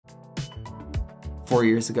4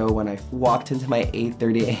 years ago when I walked into my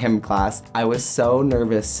 8:30 a.m. class. I was so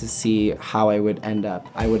nervous to see how I would end up.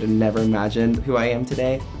 I would have never imagined who I am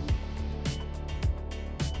today.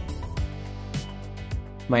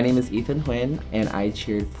 My name is Huynh, and I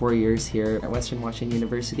cheered 4 years here at Western Washington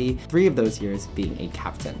University, 3 of those years being a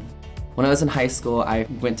captain. When I was in high school, I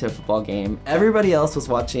went to a football game. Everybody else was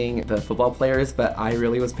watching the football players, but I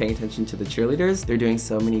really was paying attention to the cheerleaders. They're doing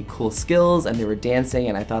so many cool skills and they were dancing,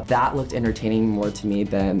 and I thought that looked entertaining more to me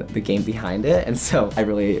than the game behind it, and so I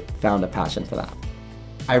really found a passion for that.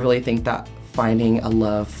 I really think that finding a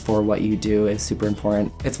love for what you do is super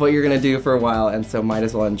important. It's what you're gonna do for a while, and so might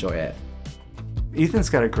as well enjoy it. Ethan's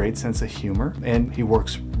got a great sense of humor, and he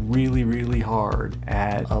works really hard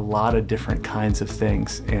at a lot of different kinds of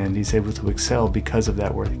things, and he's able to excel because of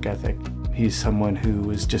that work ethic. He's someone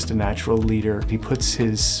who is just a natural leader. He puts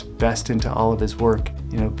his best into all of his work.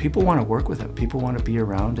 You know, people want to work with him, people want to be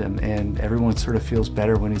around him, and everyone sort of feels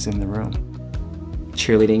better when he's in the room.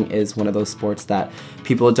 Cheerleading is one of those sports that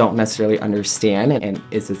people don't necessarily understand and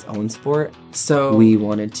is its own sport. So we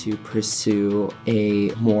wanted to pursue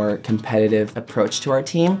a more competitive approach to our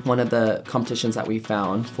team. One of the competitions that we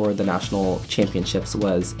found for the national championships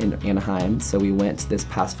was in Anaheim. So we went this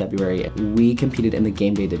past February. We competed in the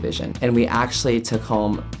game day division, and we actually took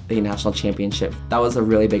home the national championship. That was a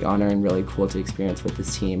really big honor and really cool to experience with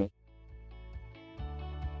this team.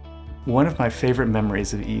 One of my favorite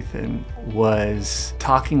memories of Ethan was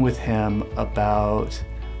talking with him about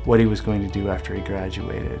what he was going to do after he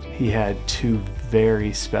graduated. He had 2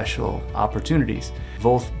 very special opportunities,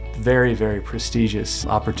 both very prestigious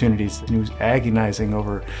opportunities, and he was agonizing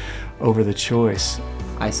over the choice.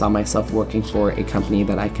 I saw myself working for a company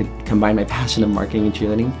that I could combine my passion of marketing and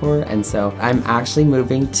cheerleading for, and so I'm actually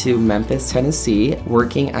moving to Memphis, Tennessee,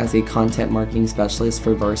 working as a content marketing specialist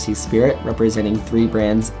for Varsity Spirit, representing 3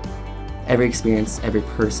 brands. Every experience, every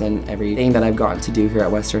person, everything that I've gotten to do here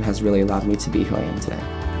at Western has really allowed me to be who I am today.